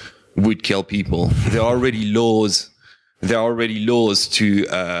firmwares would kill people. There are already laws. There are already laws to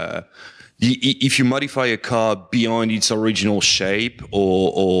if you modify a car beyond its original shape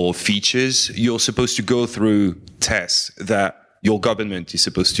or features, you're supposed to go through tests that your government is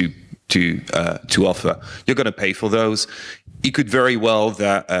supposed to offer. You're going to pay for those. It could very well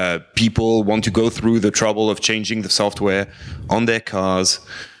that people want to go through the trouble of changing the software on their cars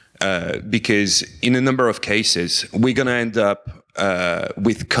because in a number of cases, we're going to end up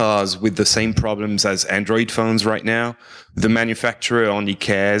with cars with the same problems as Android phones right now. The manufacturer only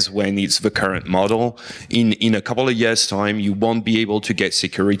cares when it's the current model. In a couple of years' time, you won't be able to get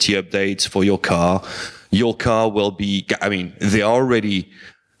security updates for your car. Your car will be, there are already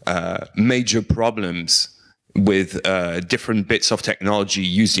major problems with different bits of technology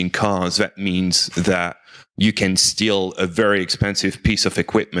used in cars. That means that you can steal a very expensive piece of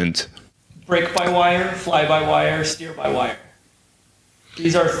equipment. Brake by wire, fly by wire, steer by wire.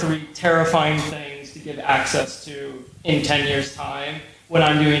 These are three terrifying things to give access to in 10 years' time when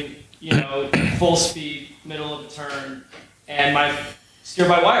I'm doing, full speed, middle of a turn, and my steer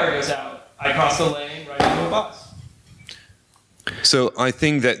by wire goes out. I cross the lane right into a bus. So I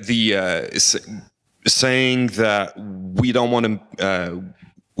think that the saying that we don't want to,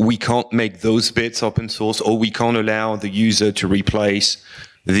 we can't make those bits open source, or we can't allow the user to replace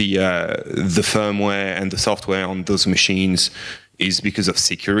the firmware and the software on those machines is because of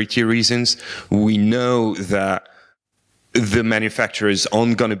security reasons. We know that the manufacturers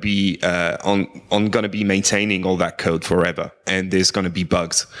aren't going to be maintaining all that code forever, and there's going to be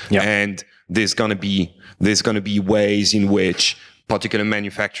bugs, and there's going to be ways in which particular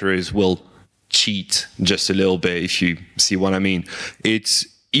manufacturers will cheat just a little bit, if you see what I mean. It's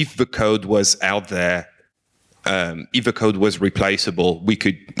if the code was out there, if the code was replaceable, we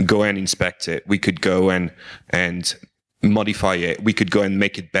could go and inspect it. We could go and modify it. We could go and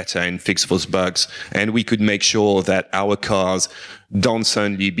make it better and fix those bugs. And we could make sure that our cars don't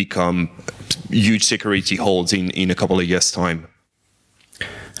suddenly become huge security holes in a couple of years' time.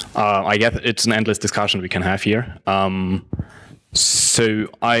 I guess it's an endless discussion we can have here. So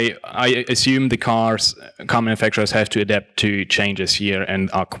I assume the car manufacturers have to adapt to changes here and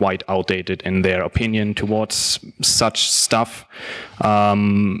are quite outdated in their opinion towards such stuff.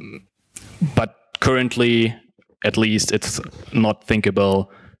 But currently, at least, it's not thinkable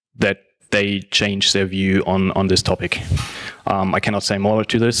that they change their view on this topic. I cannot say more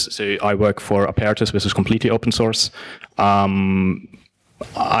to this. So I work for Apertis, which is completely open source.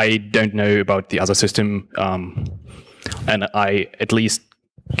 I don't know about the other system, and I at least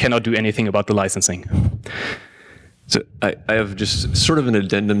cannot do anything about the licensing. So I have just sort of an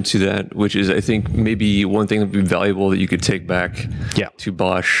addendum to that, which is I think maybe one thing that would be valuable that you could take back to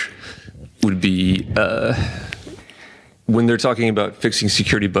Bosch would be when they're talking about fixing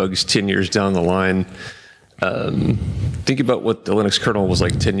security bugs 10 years down the line, think about what the Linux kernel was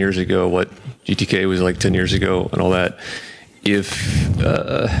like 10 years ago, what GTK was like 10 years ago, and all that.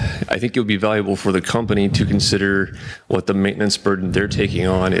 I think it would be valuable for the company to consider what the maintenance burden they're taking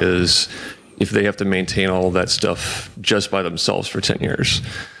on is if they have to maintain all of that stuff just by themselves for 10 years.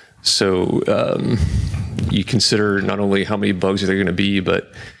 So you consider not only how many bugs are there going to be,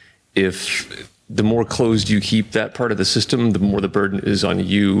 but if the more closed you keep that part of the system, the more the burden is on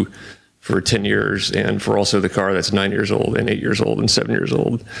you for 10 years and for also the car that's 9 years old and 8 years old and 7 years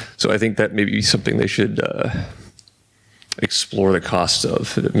old. So I think that may be something they should explore the cost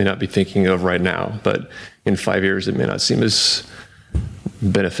of. It may not be thinking of right now, but in 5 years it may not seem as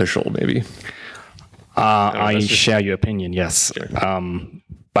beneficial maybe. I share your opinion, yes.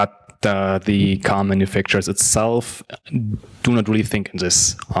 But the car manufacturers itself do not really think in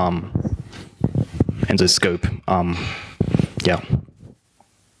this scope. Yeah.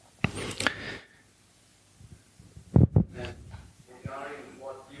 Regarding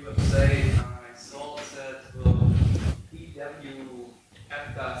what you have said, I saw that the VW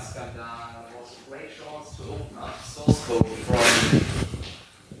scandal was a great chance to open up source code from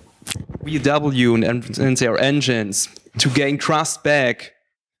VW and their engines to gain trust back.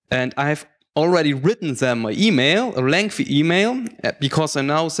 And I've already written them an email, a lengthy email, because I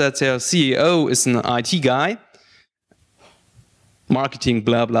know that their CEO is an IT guy. Marketing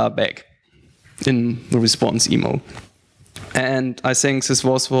blah blah back in the response email. And I think this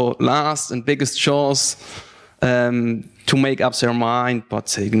was the last and biggest chance to make up their mind, but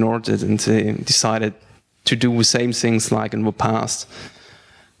they ignored it and they decided to do the same things like in the past.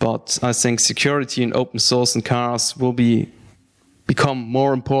 But I think security and open source in cars will become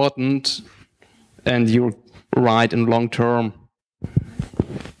more important, and you're right in long term.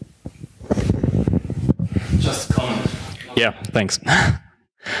 Just a comment. Yeah, thanks.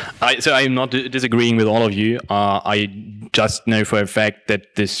 So I'm not disagreeing with all of you. I just know for a fact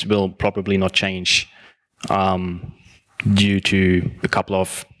that this will probably not change due to a couple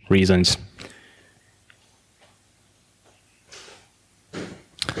of reasons.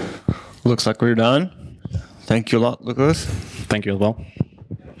 Looks like we're done. Thank you a lot, Lukas. Thank you as well.